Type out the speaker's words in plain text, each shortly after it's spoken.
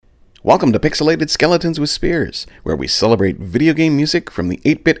Welcome to Pixelated Skeletons with Spears, where we celebrate video game music from the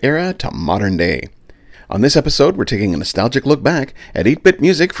 8-bit era to modern day. On this episode, we're taking a nostalgic look back at 8-bit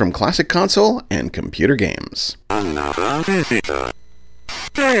music from classic console and computer games. Another visitor.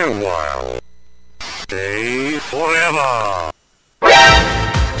 Stay a while. Stay forever.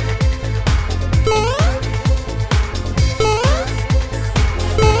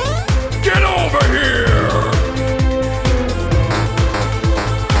 Get over here!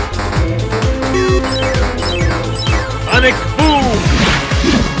 Sonic Boom!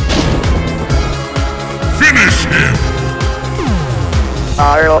 Finish him!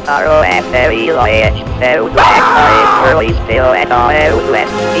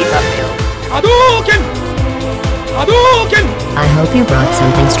 Hadouken! Hadouken! I hope you brought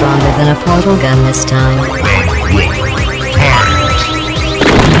something stronger than a portal gun this time.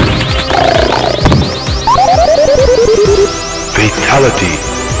 Fatality!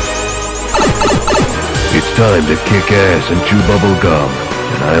 It's time to kick ass and chew bubble gum,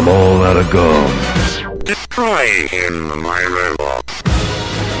 and I'm all out of gum. Destroy him, my robot.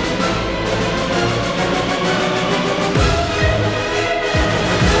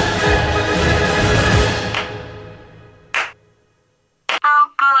 Oh,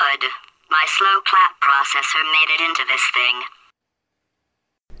 good. My slow clap processor made it into this thing.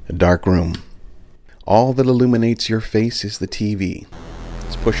 A dark room. All that illuminates your face is the TV.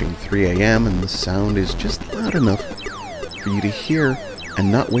 It's pushing 3 a.m. and the sound is just loud enough for you to hear and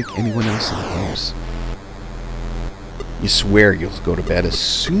not wake anyone else in the house. You swear you'll go to bed as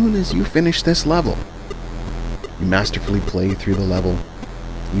soon as you finish this level. You masterfully play through the level.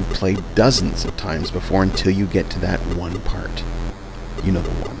 You've played dozens of times before until you get to that one part. You know the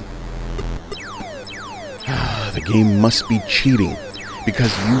one. The game must be cheating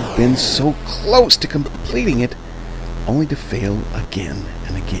because you've been so close to completing it only to fail again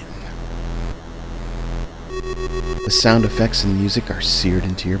and again. The sound effects and music are seared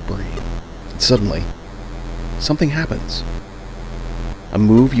into your brain. And suddenly, something happens. A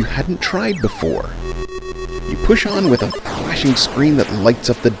move you hadn't tried before. You push on with a flashing screen that lights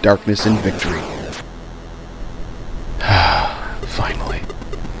up the darkness in victory. Finally.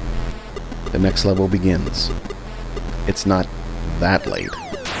 The next level begins. It's not that late.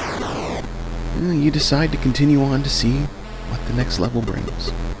 You decide to continue on to see what the next level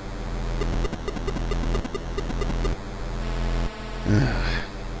brings.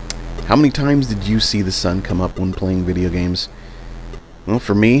 How many times did you see the sun come up when playing video games? Well,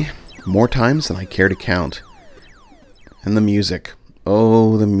 for me, more times than I care to count. And the music.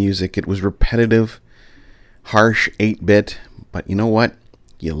 Oh, the music. It was repetitive, harsh 8-bit, but you know what?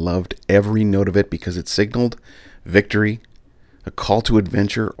 You loved every note of it because it signaled victory, a call to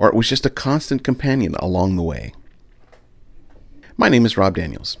adventure, or it was just a constant companion along the way. My name is Rob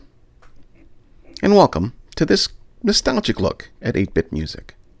Daniels, and welcome to this nostalgic look at 8-bit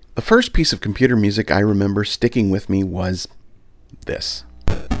music. The first piece of computer music I remember sticking with me was this.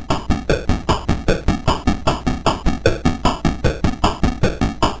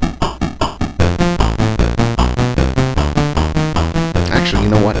 Actually, you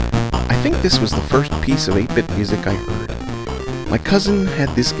know what? I think this was the first piece of 8-bit music I heard. My cousin had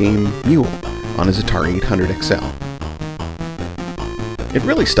this game, Mule, on his Atari 800 XL. It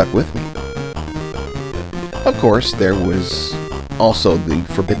really stuck with me. Of course, there was also the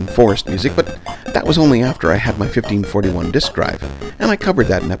Forbidden Forest music, but that was only after I had my 1541 disk drive, and I covered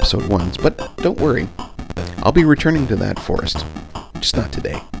that in episode 1, but don't worry. I'll be returning to that forest, just not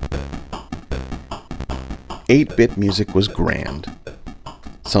today. 8-bit music was grand.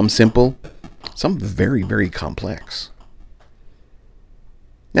 Some simple, some very, very complex.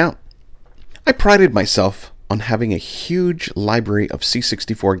 Now, I prided myself on having a huge library of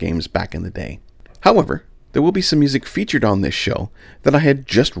C64 games back in the day. However, there will be some music featured on this show that I had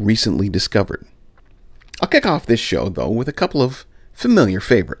just recently discovered. I'll kick off this show, though, with a couple of familiar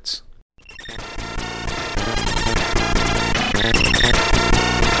favorites.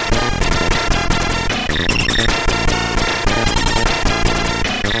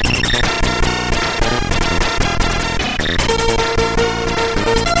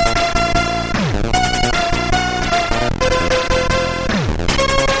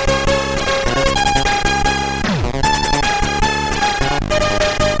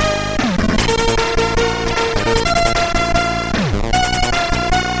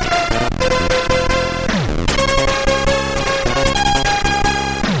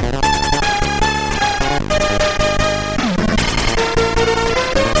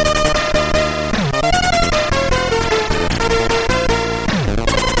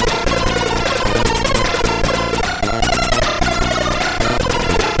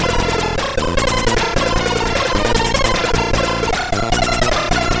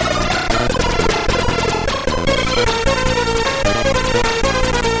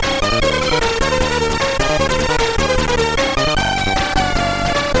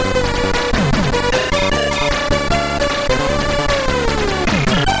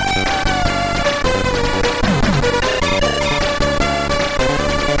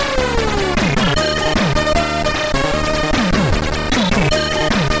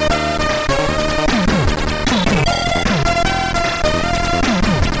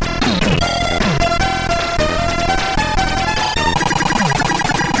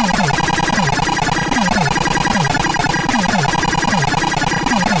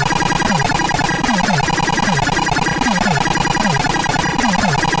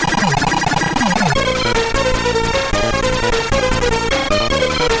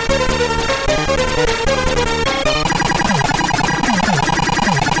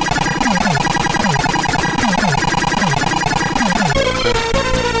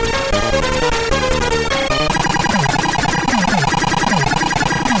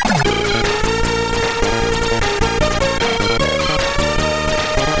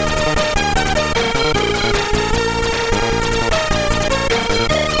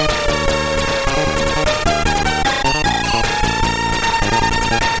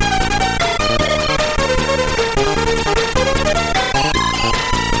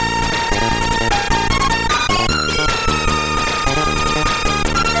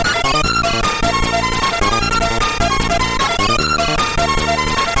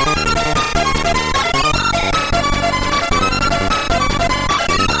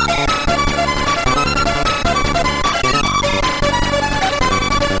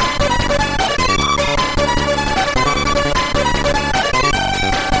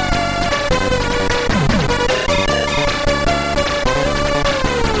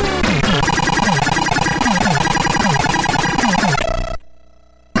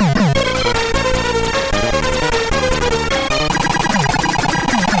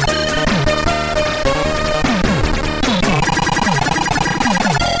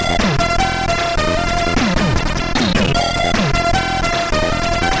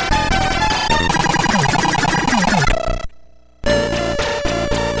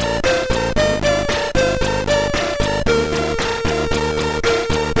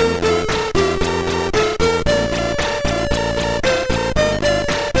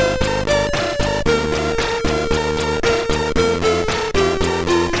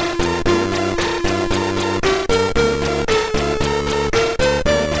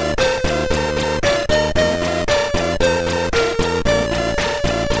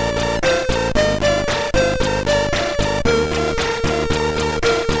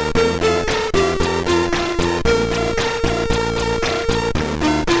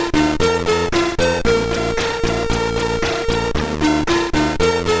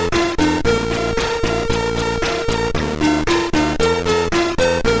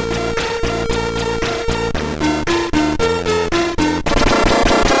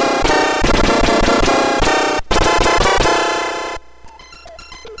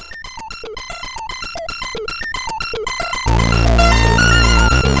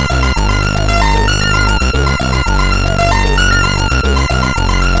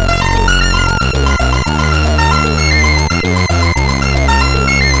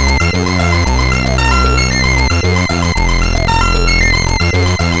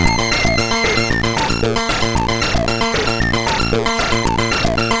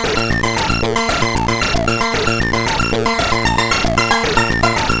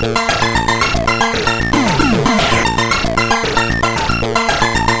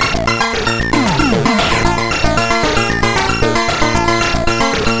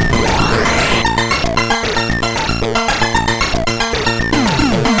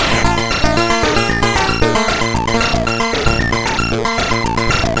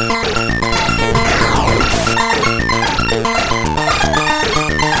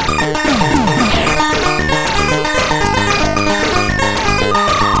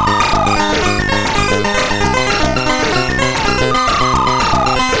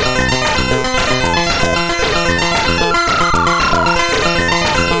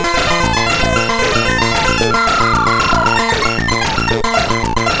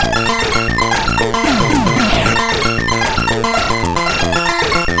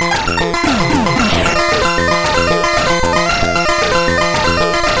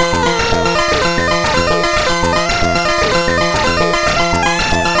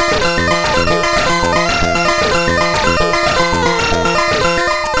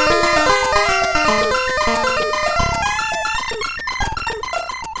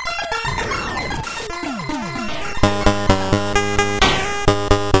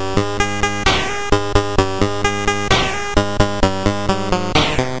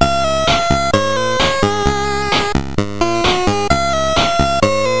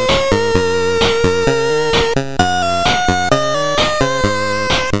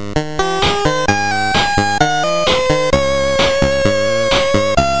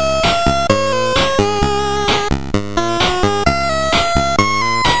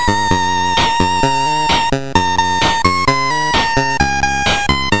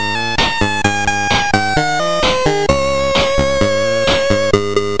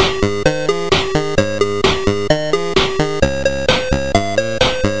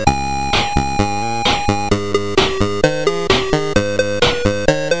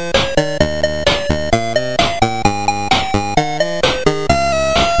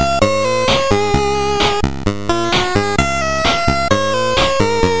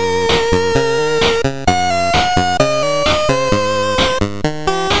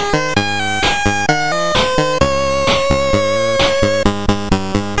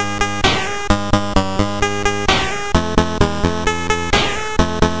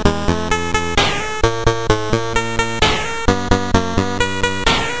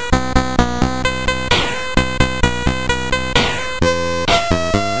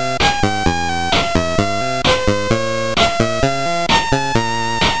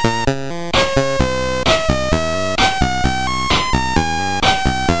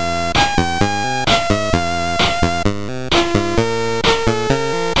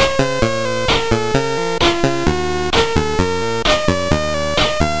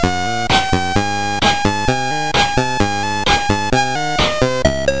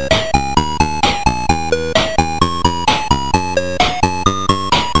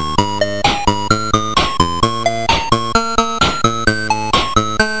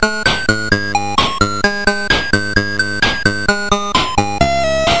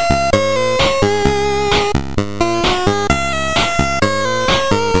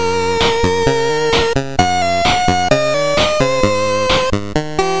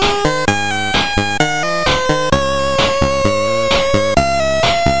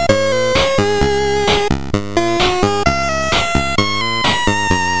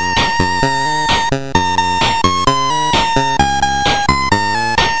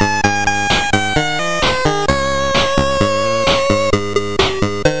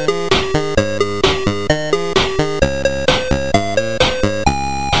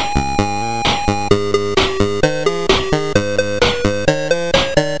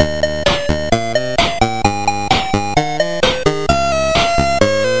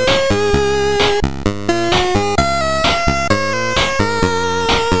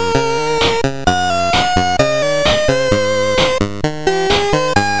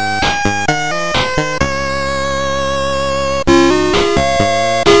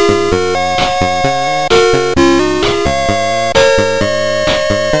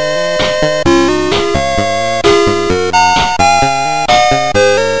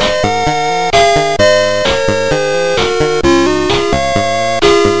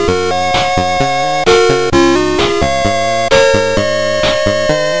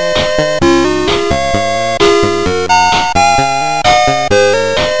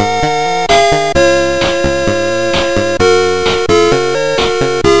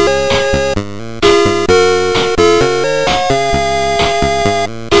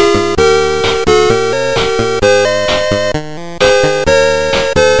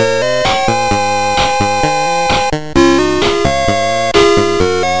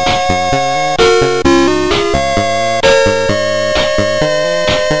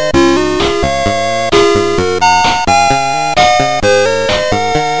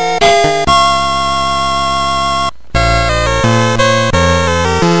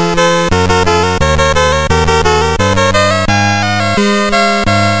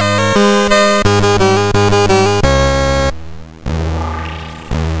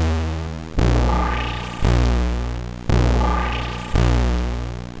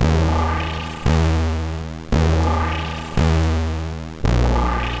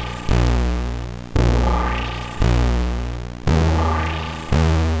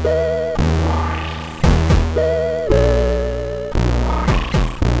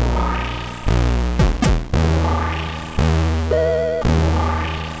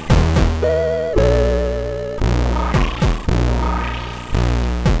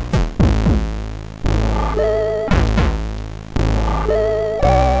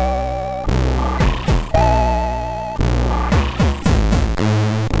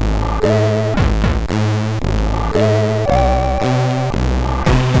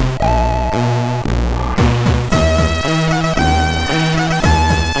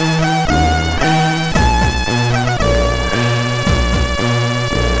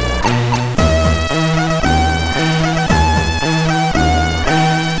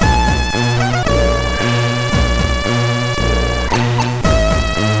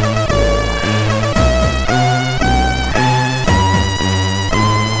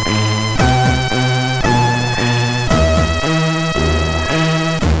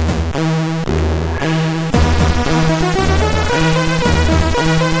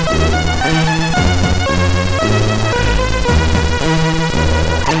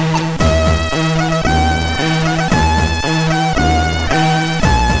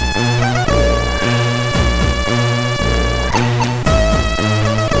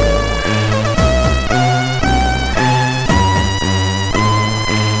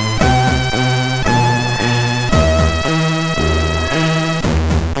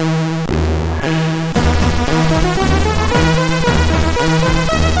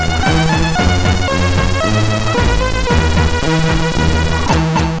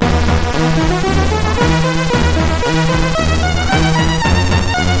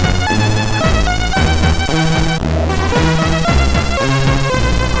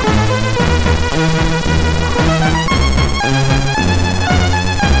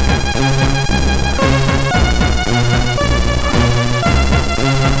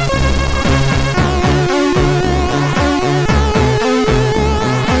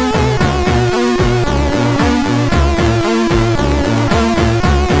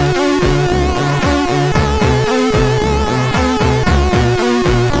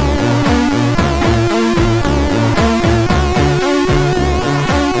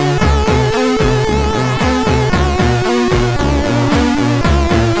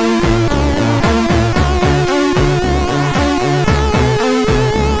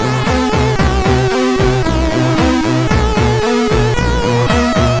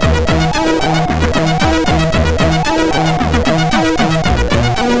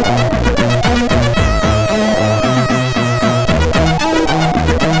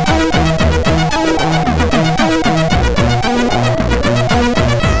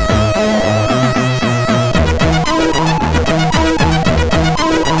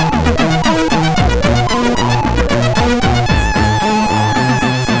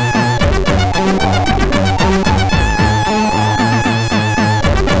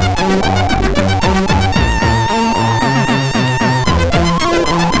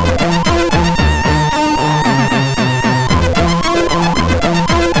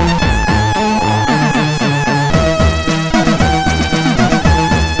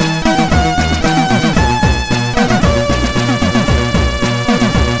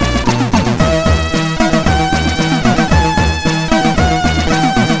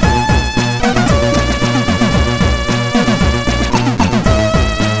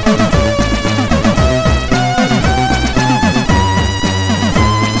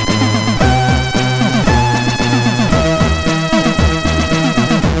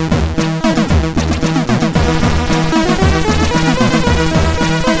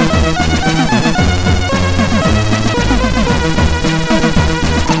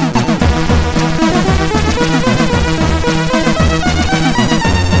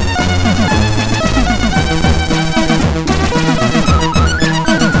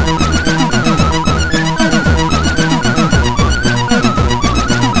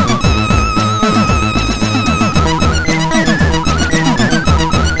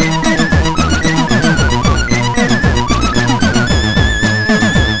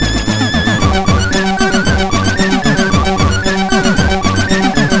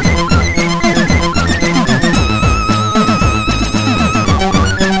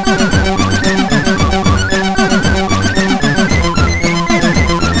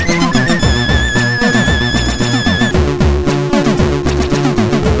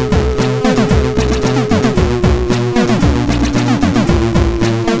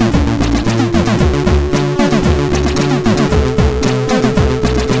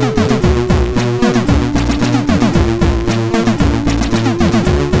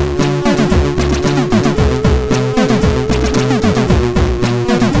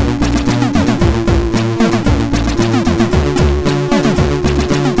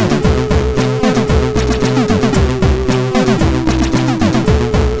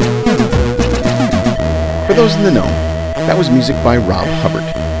 in the know, that was music by Rob Hubbard,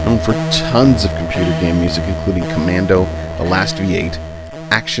 known for tons of computer game music including Commando, The Last V8,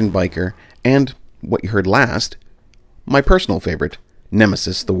 Action Biker, and, what you heard last, my personal favorite,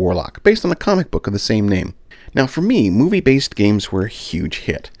 Nemesis the Warlock, based on a comic book of the same name. Now for me, movie-based games were a huge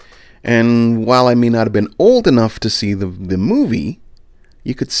hit, and while I may not have been old enough to see the movie,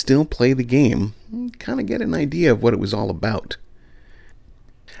 you could still play the game and kind of get an idea of what it was all about.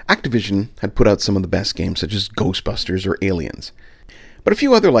 Activision had put out some of the best games such as Ghostbusters or Aliens, but a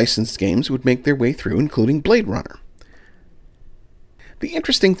few other licensed games would make their way through, including Blade Runner. The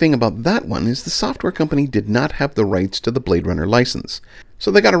interesting thing about that one is the software company did not have the rights to the Blade Runner license,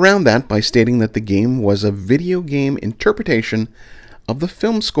 so they got around that by stating that the game was a video game interpretation of the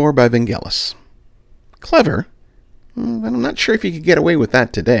film score by Vangelis. Clever, but I'm not sure if you could get away with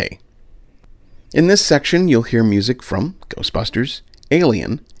that today. In this section, you'll hear music from Ghostbusters,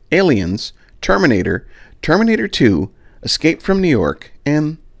 Alien, Aliens, Terminator, Terminator 2, Escape from New York,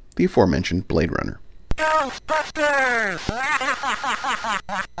 and the aforementioned Blade Runner. Ghostbusters!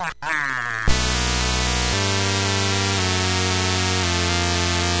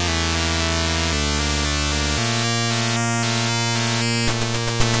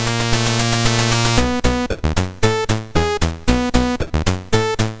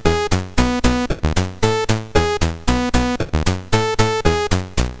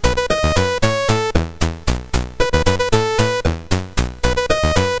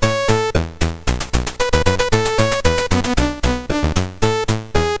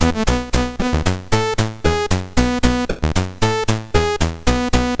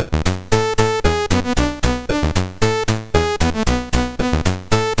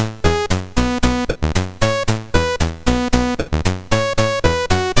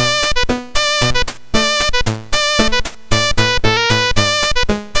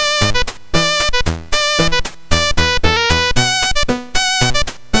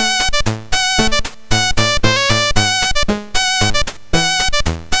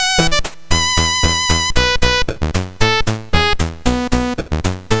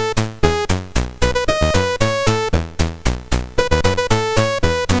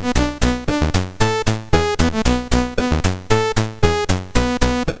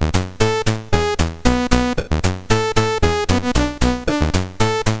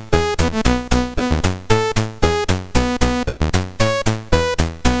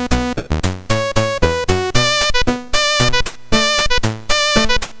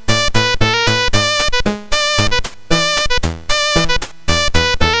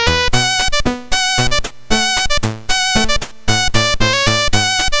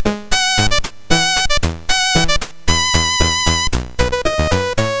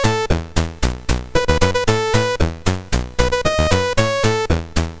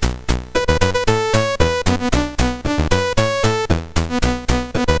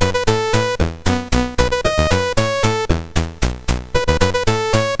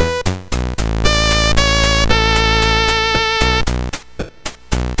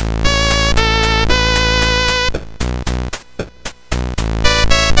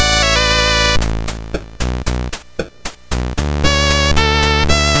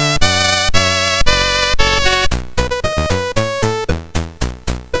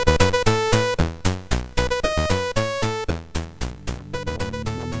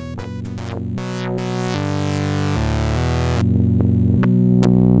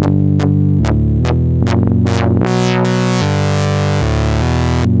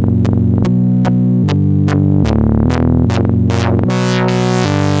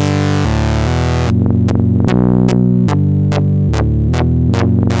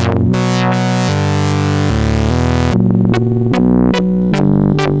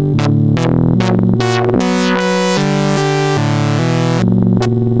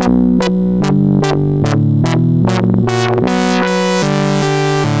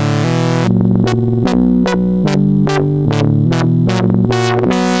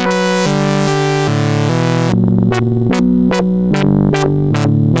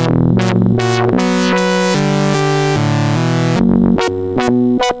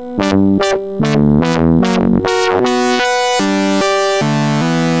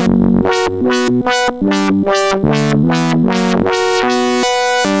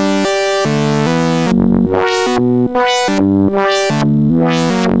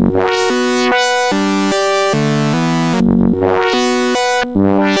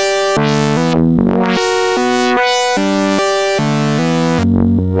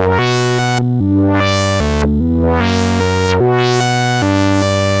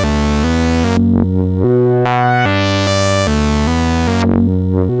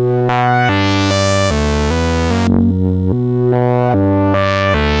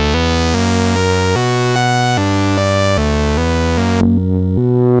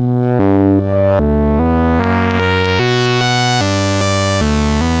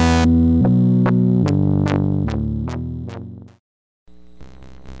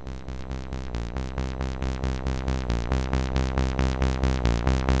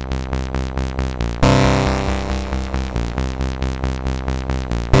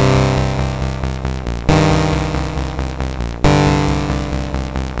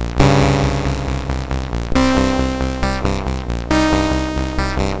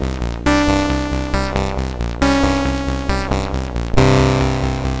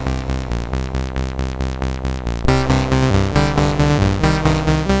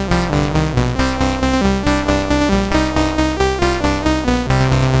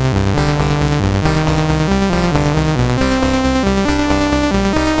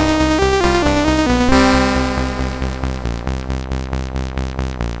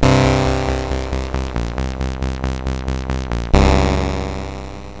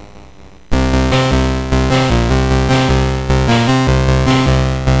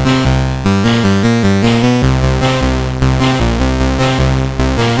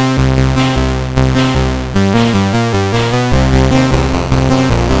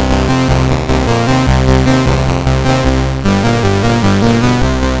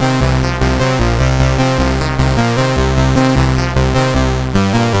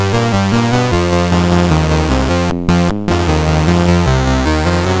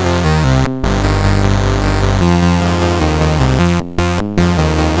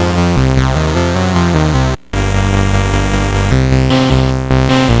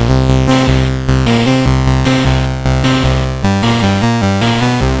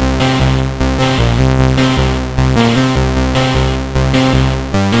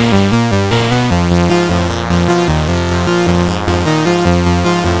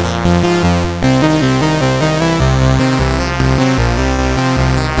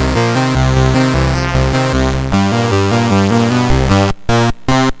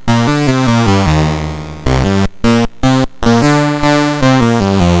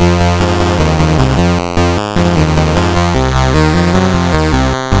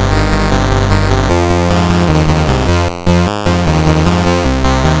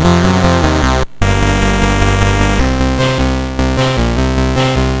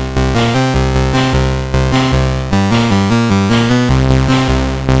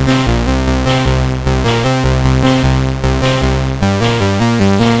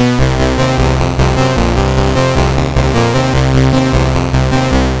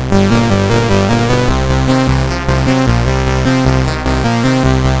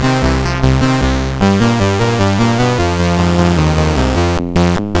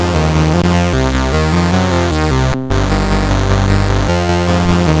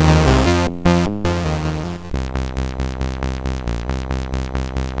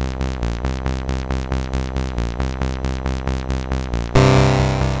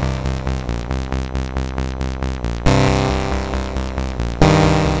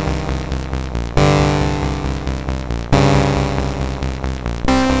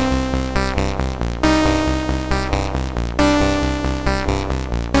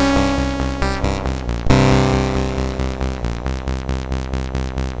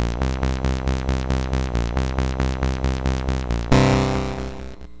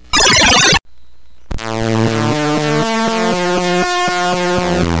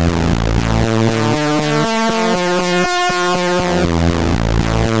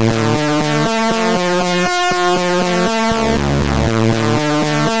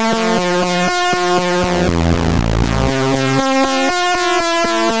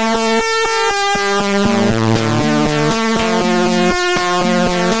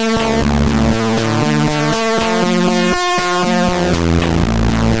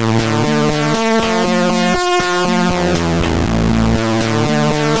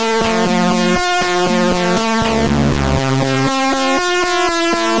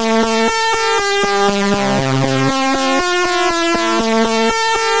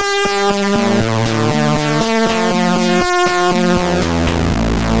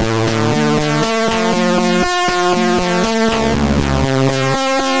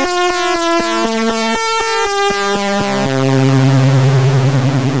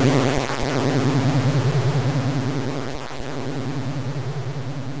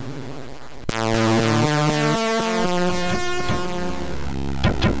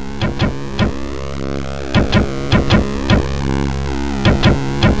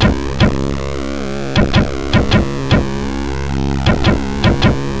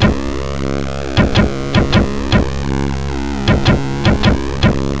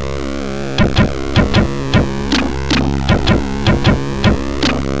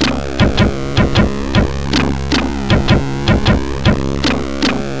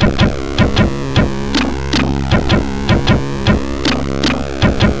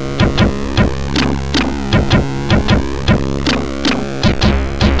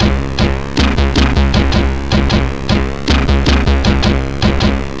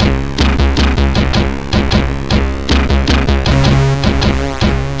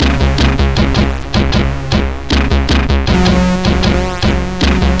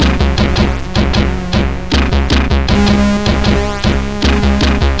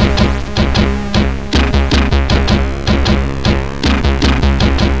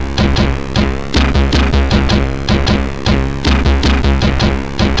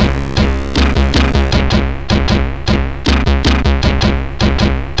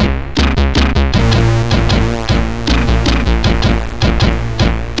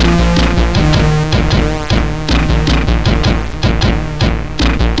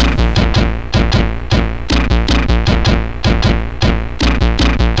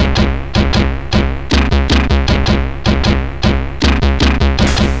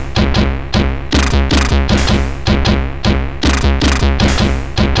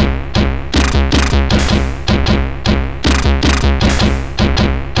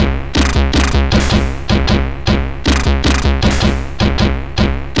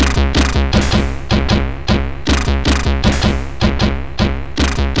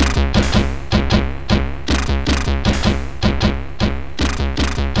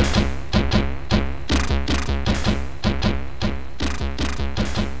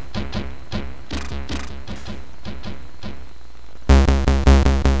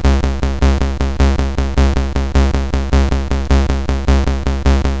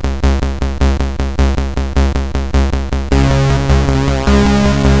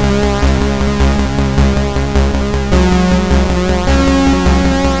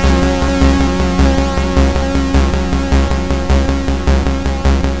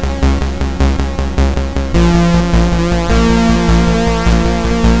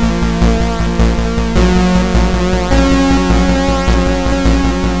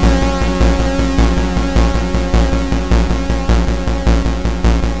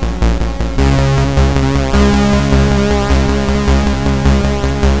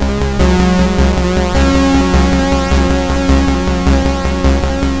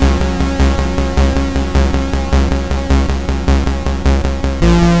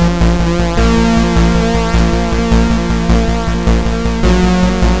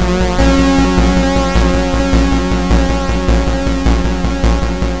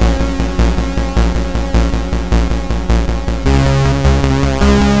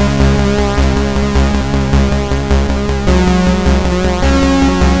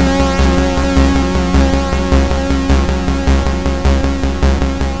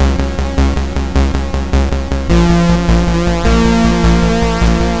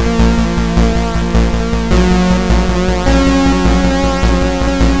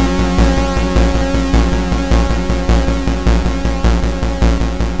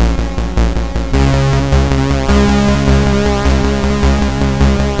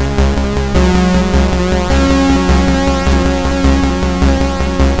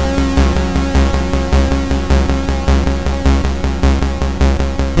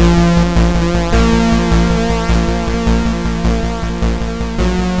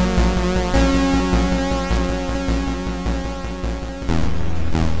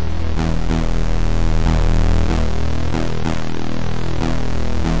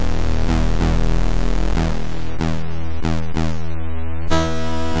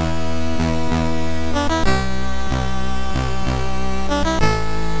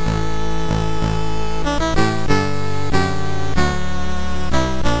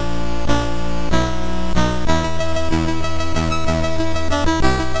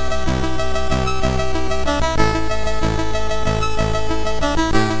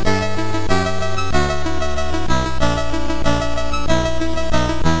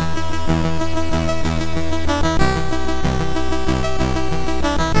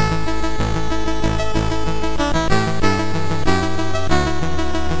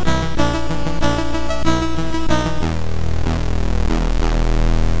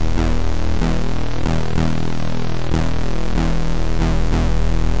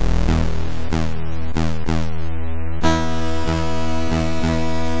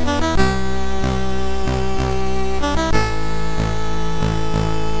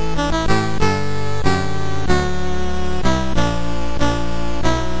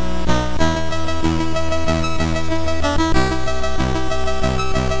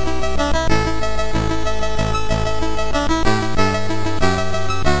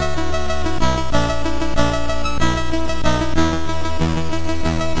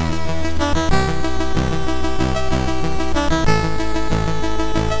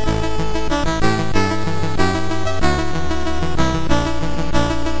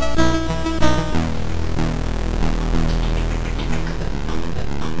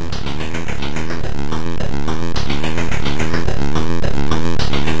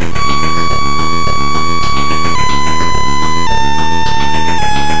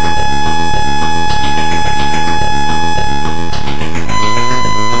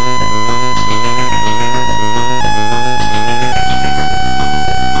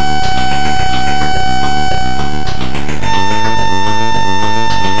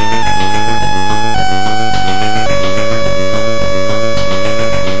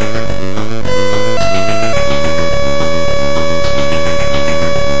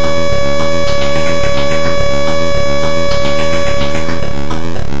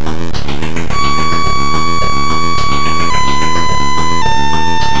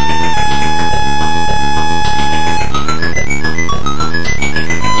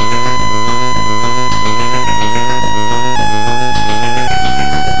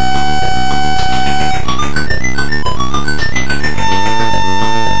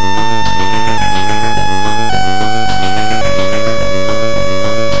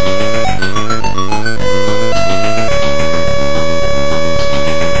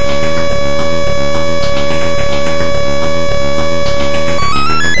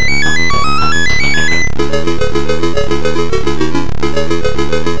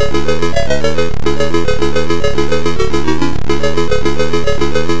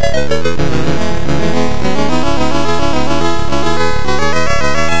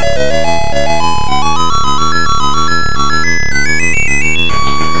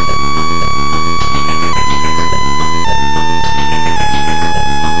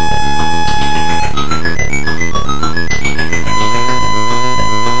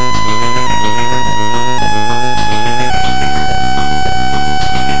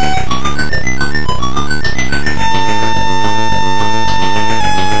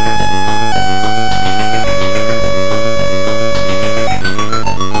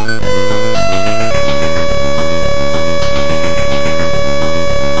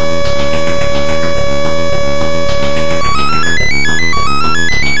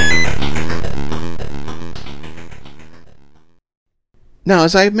 Now,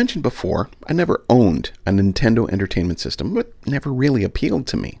 as I have mentioned before, I never owned a Nintendo Entertainment System, but it never really appealed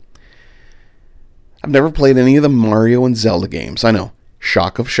to me. I've never played any of the Mario and Zelda games. I know,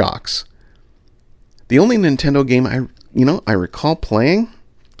 shock of shocks. The only Nintendo game I recall playing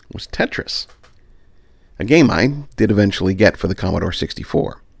was Tetris, a game I did eventually get for the Commodore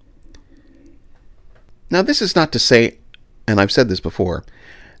 64. Now, this is not to say, and I've said this before,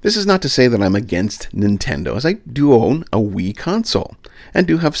 this is not to say that I'm against Nintendo, as I do own a Wii console, and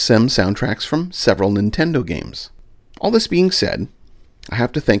do have some soundtracks from several Nintendo games. All this being said, I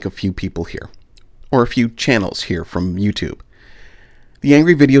have to thank a few people here, or a few channels here from YouTube. The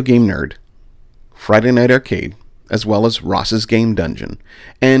Angry Video Game Nerd, Friday Night Arcade, as well as Ross's Game Dungeon,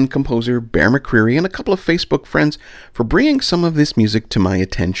 and composer Bear McCreary and a couple of Facebook friends for bringing some of this music to my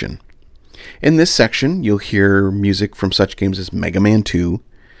attention. In this section, you'll hear music from such games as Mega Man 2,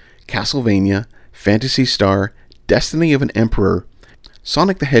 Castlevania, Phantasy Star, Destiny of an Emperor,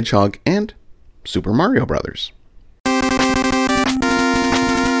 Sonic the Hedgehog, and Super Mario Bros.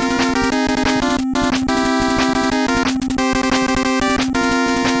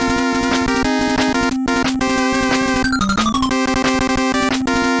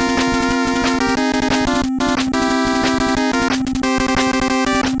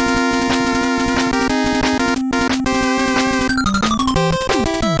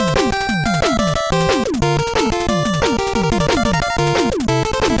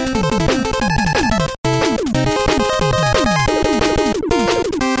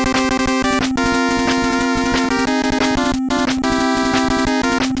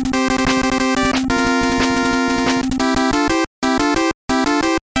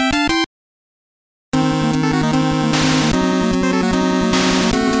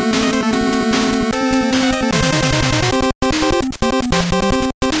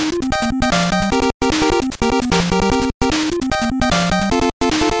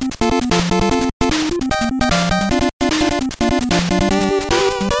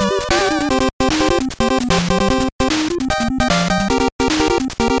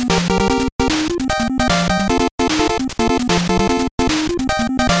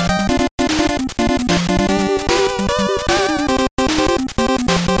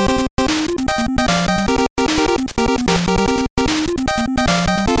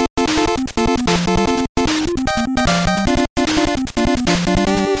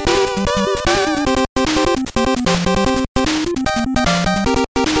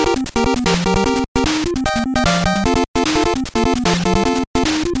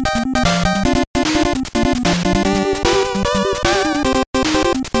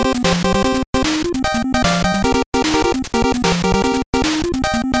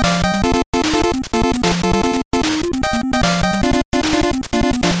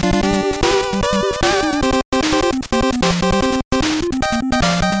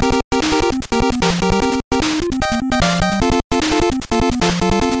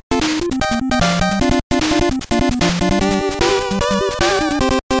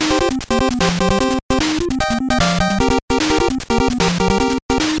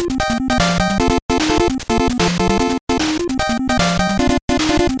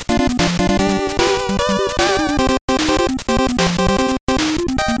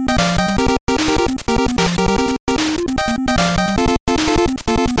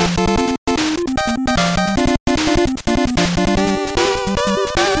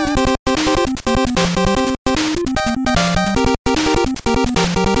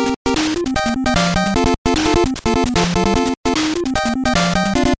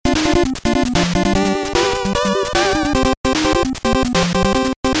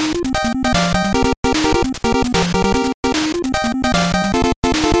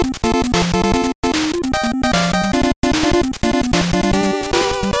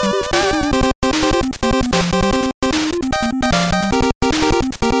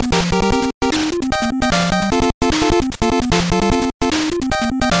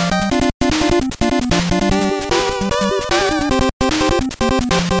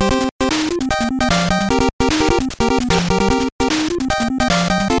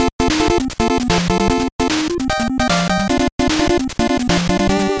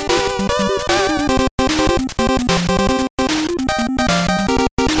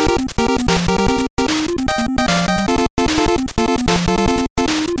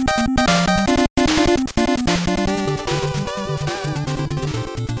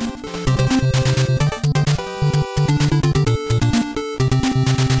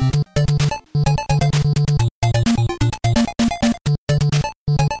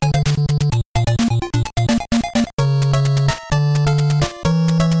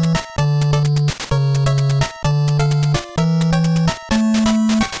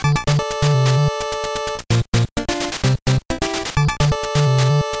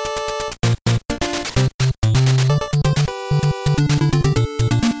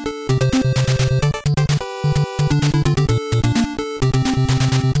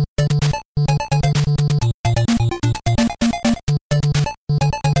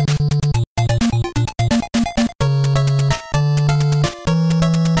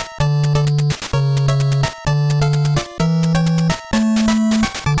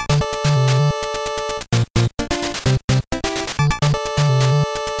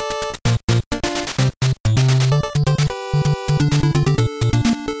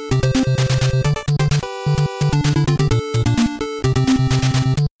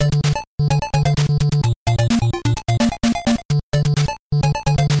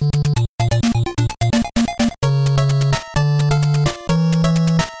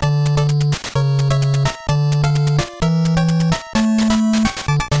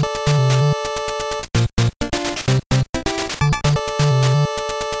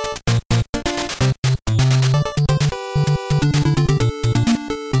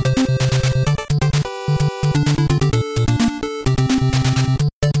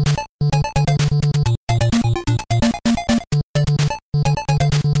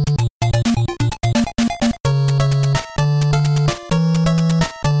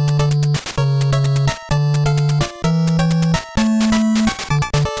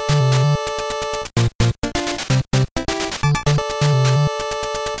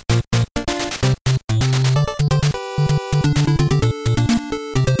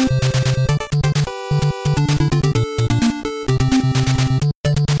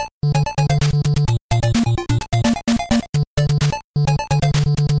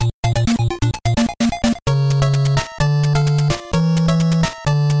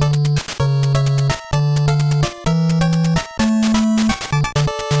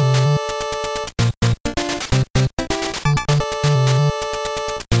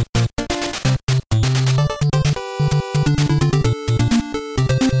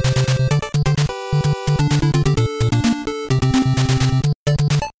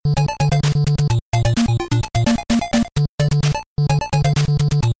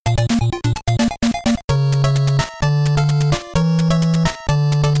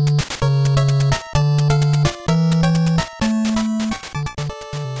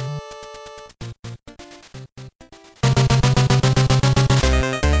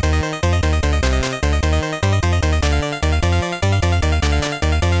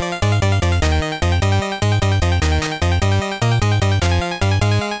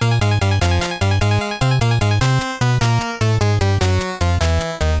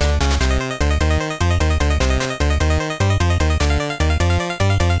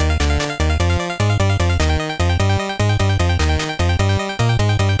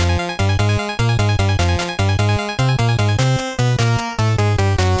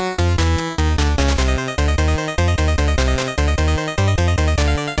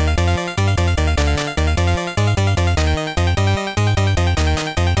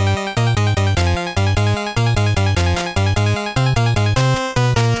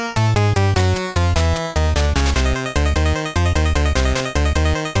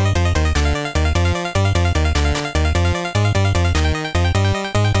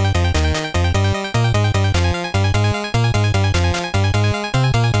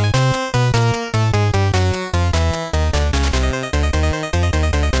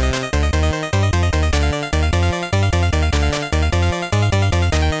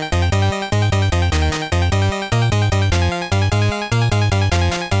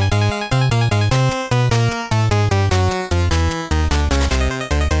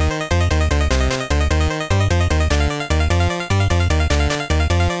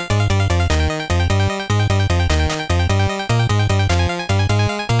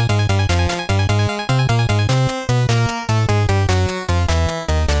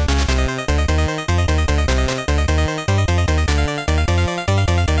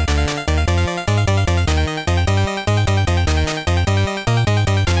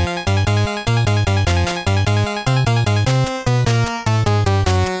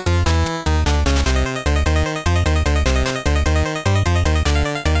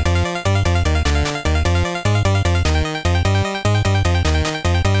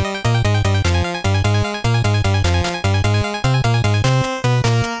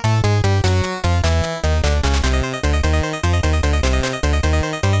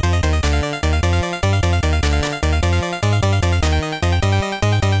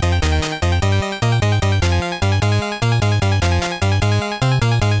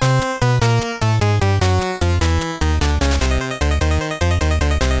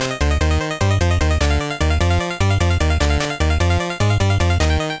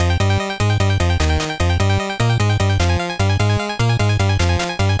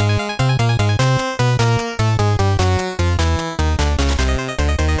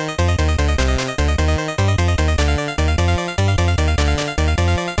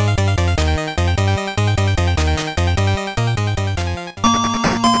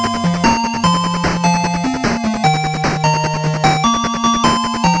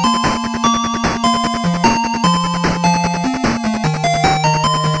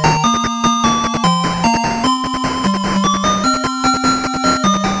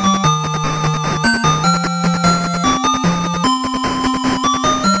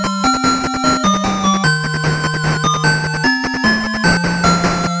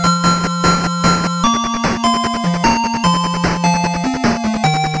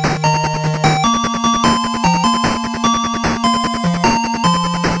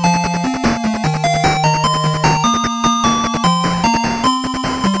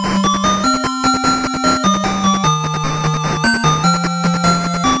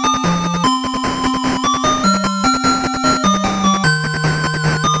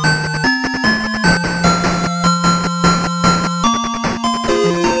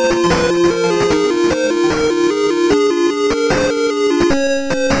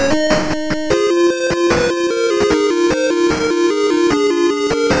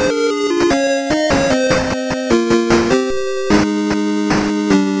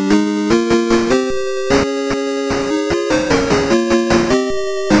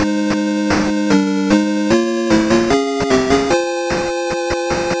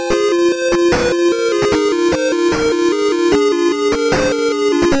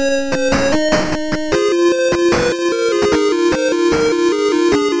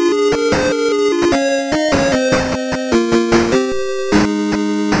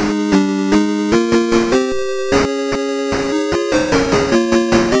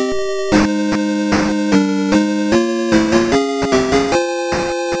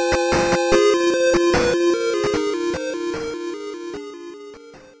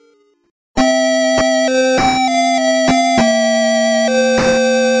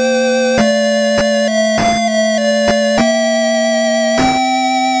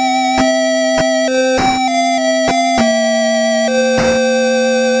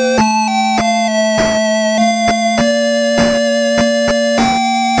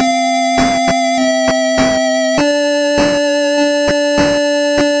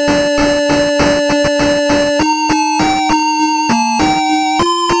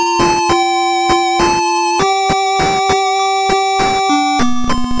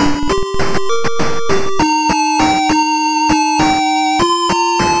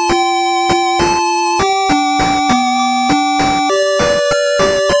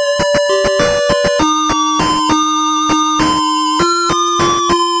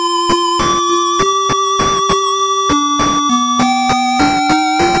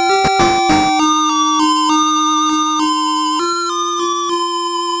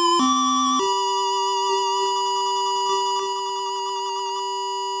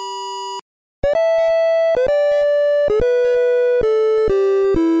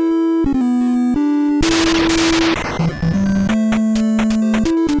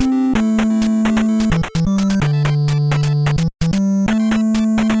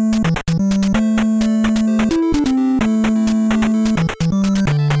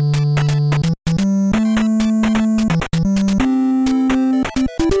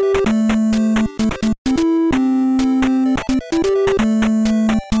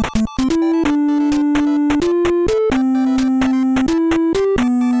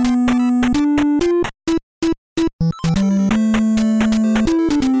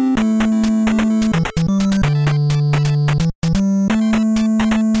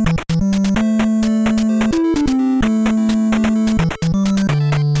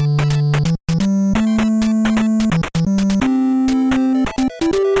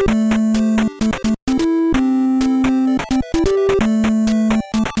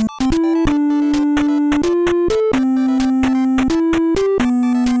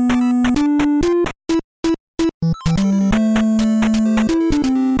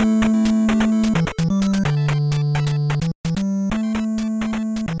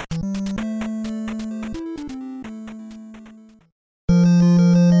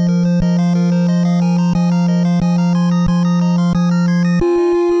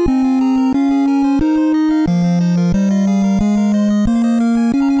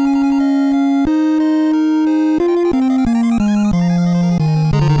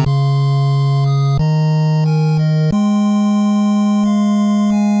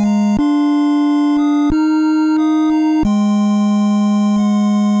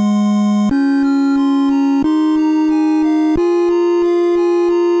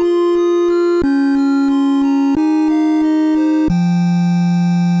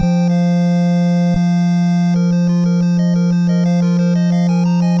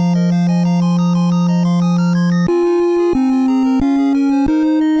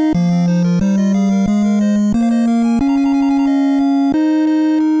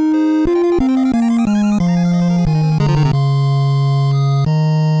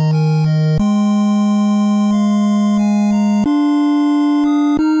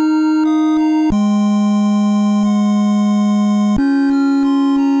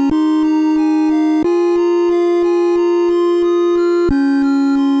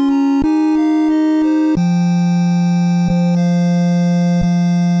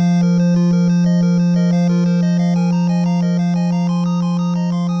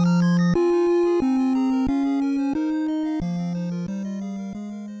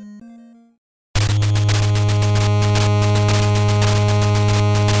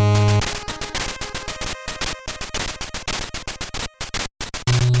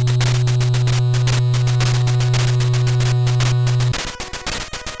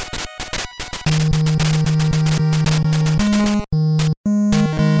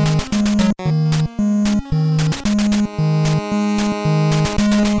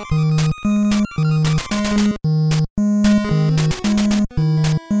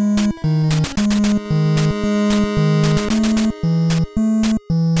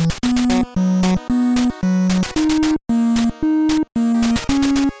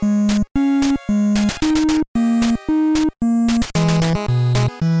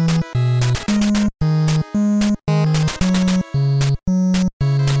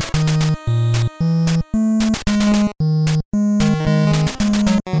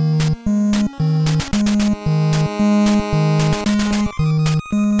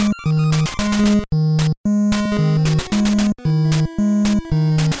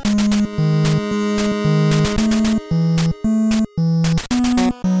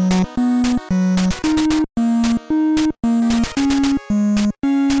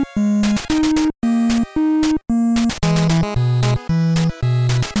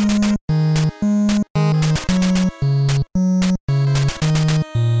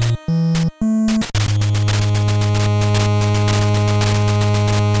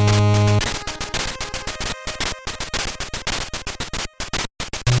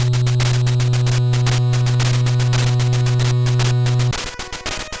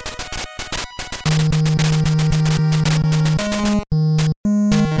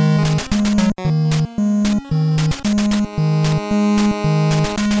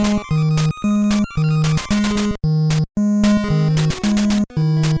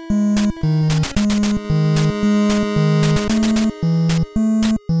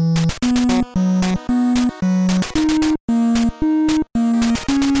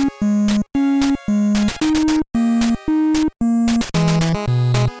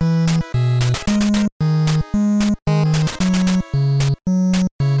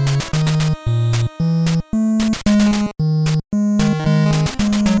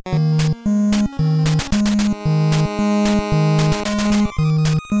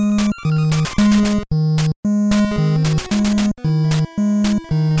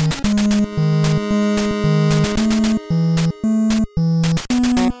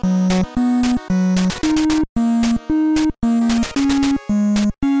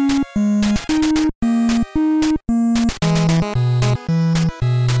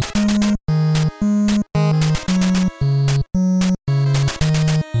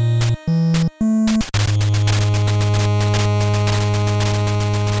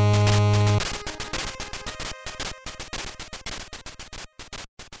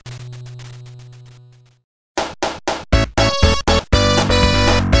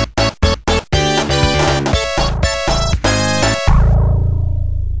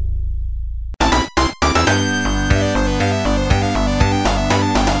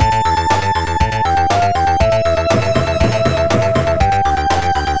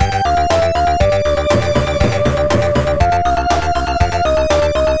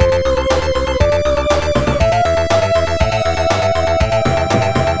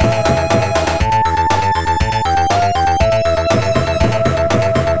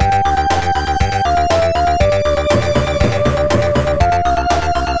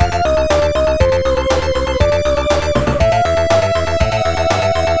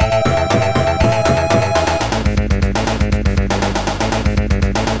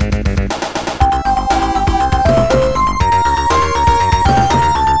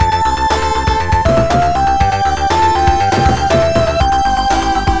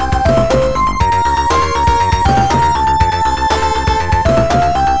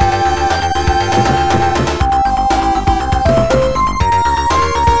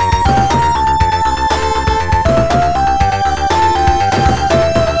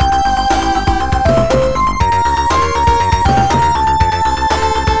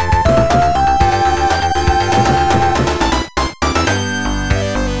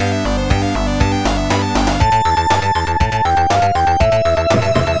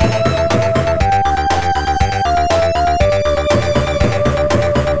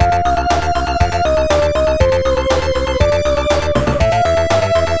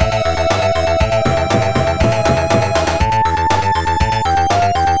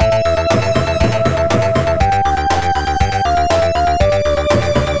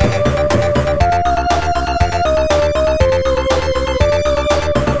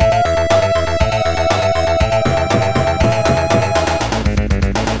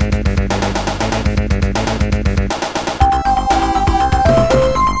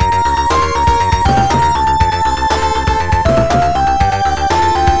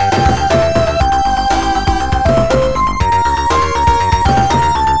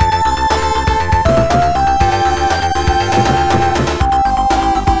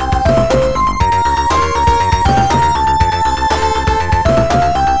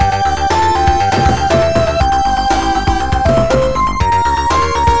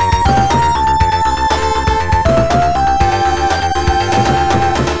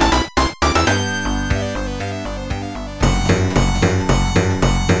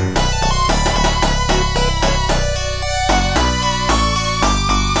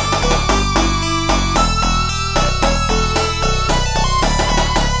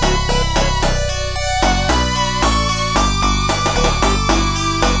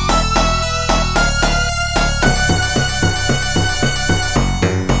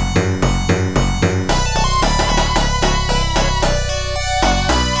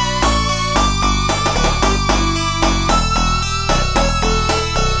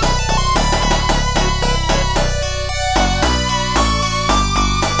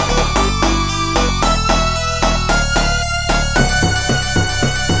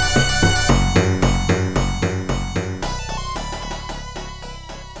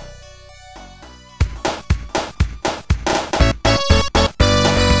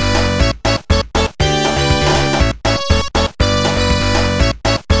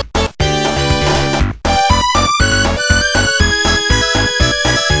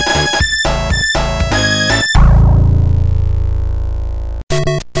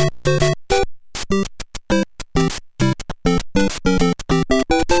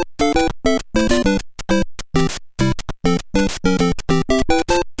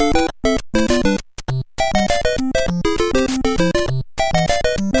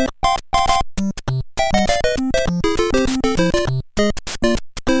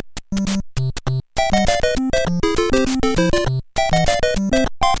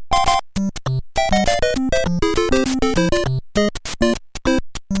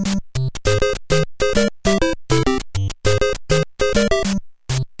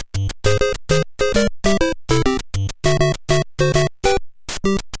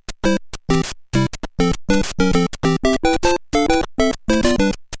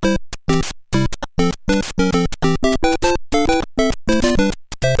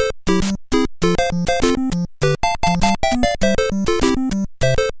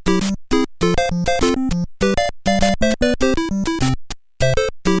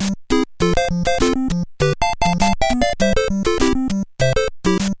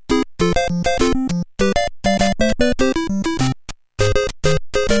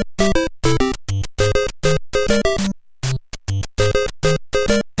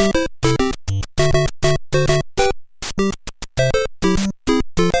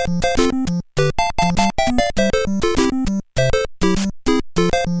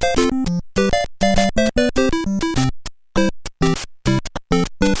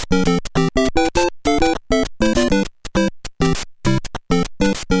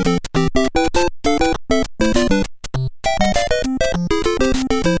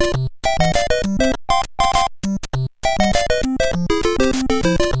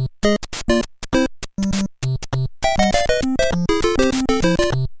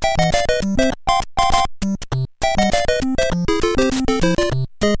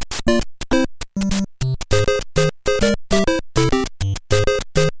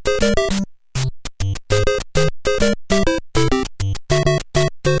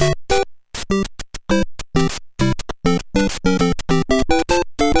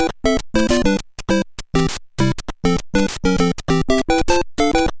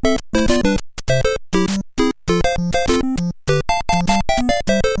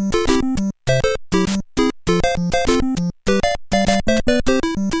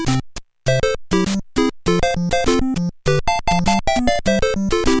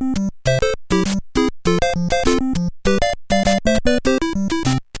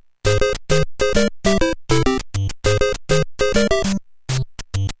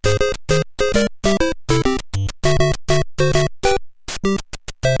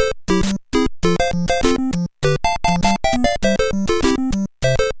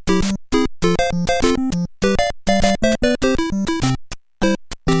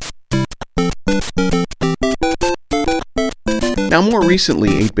 more recently,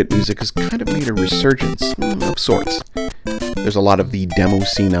 8-bit music has kind of made a resurgence of sorts. There's a lot of the demo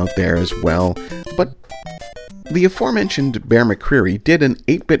scene out there as well, but the aforementioned Bear McCreary did an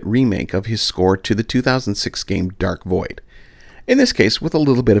 8-bit remake of his score to the 2006 game Dark Void, in this case with a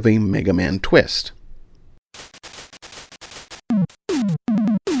little bit of a Mega Man twist.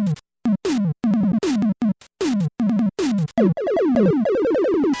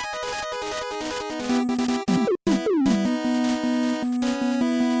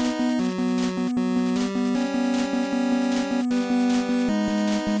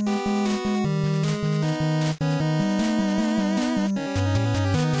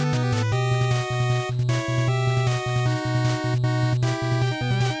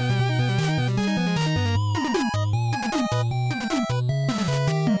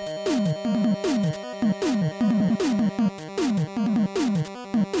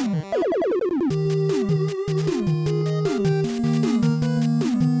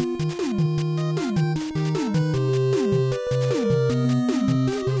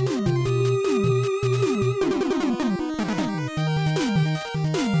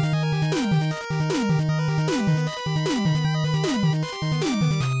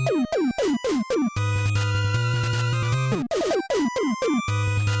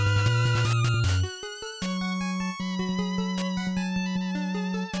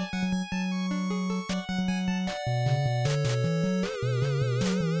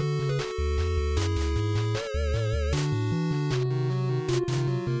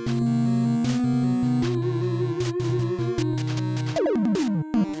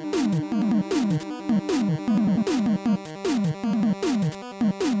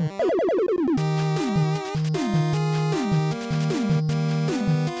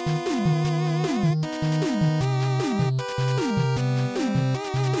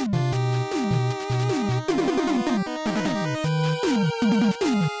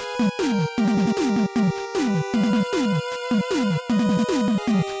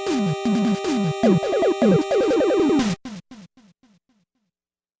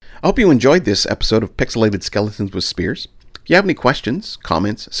 I hope you enjoyed this episode of Pixelated Skeletons with Spears. If you have any questions,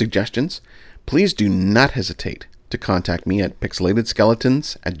 comments, suggestions, please do not hesitate to contact me at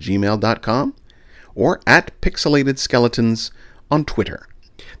pixelatedskeletons@gmail.com or at pixelatedSkeletons on Twitter.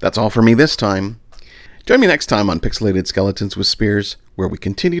 That's all for me this time. Join me next time on Pixelated Skeletons with Spears, where we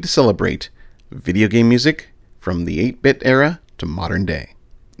continue to celebrate video game music from the 8-bit era to modern day.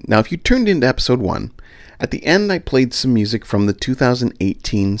 Now, if you tuned into episode 1, at the end I played some music from the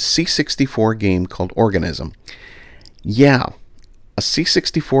 2018 C64 game called Organism. Yeah, a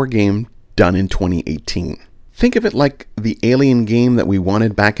C64 game done in 2018. Think of it like the Alien game that we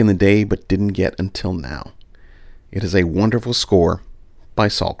wanted back in the day but didn't get until now. It is a wonderful score by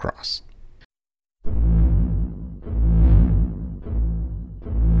Solcross.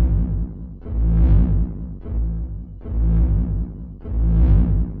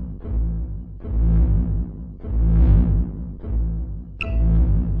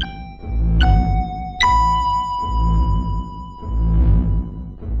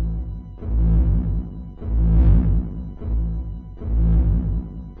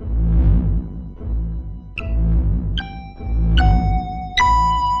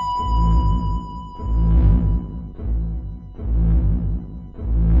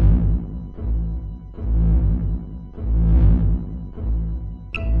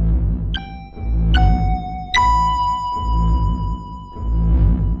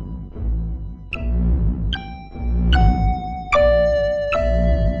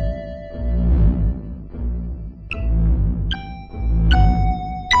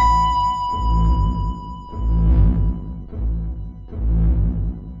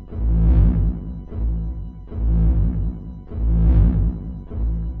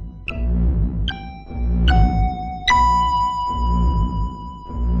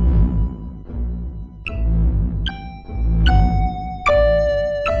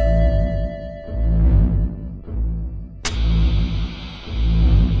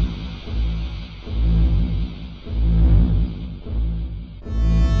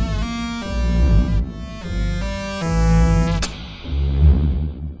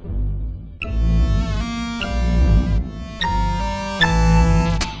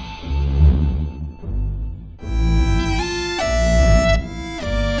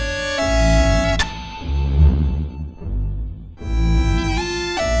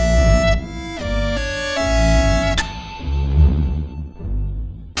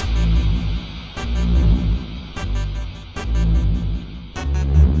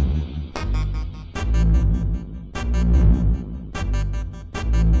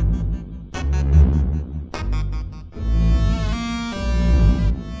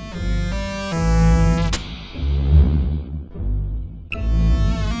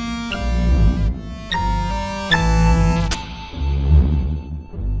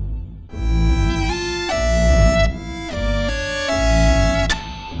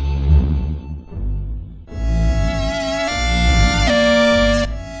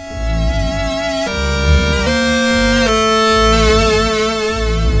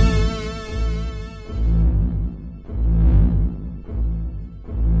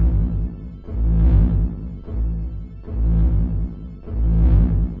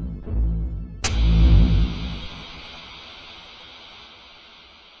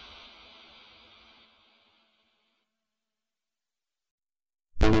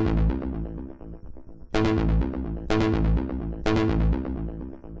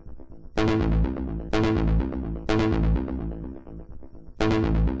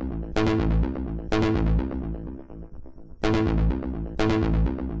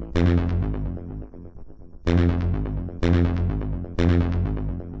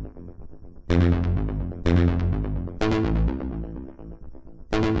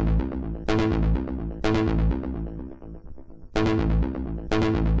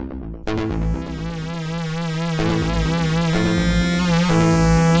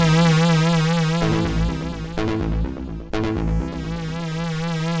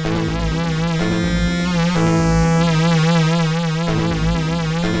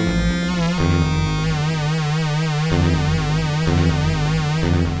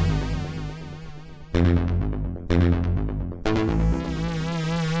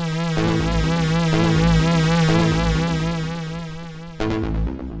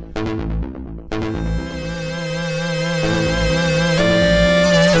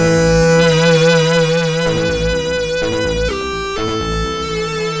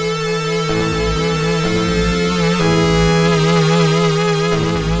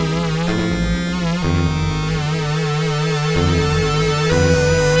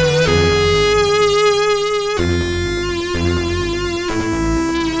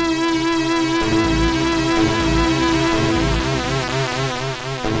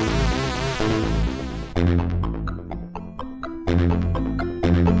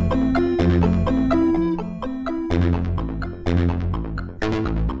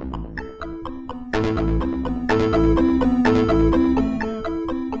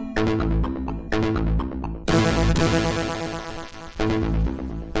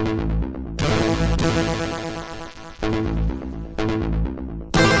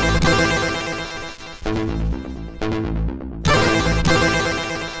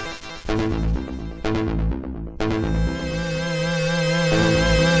 Bye.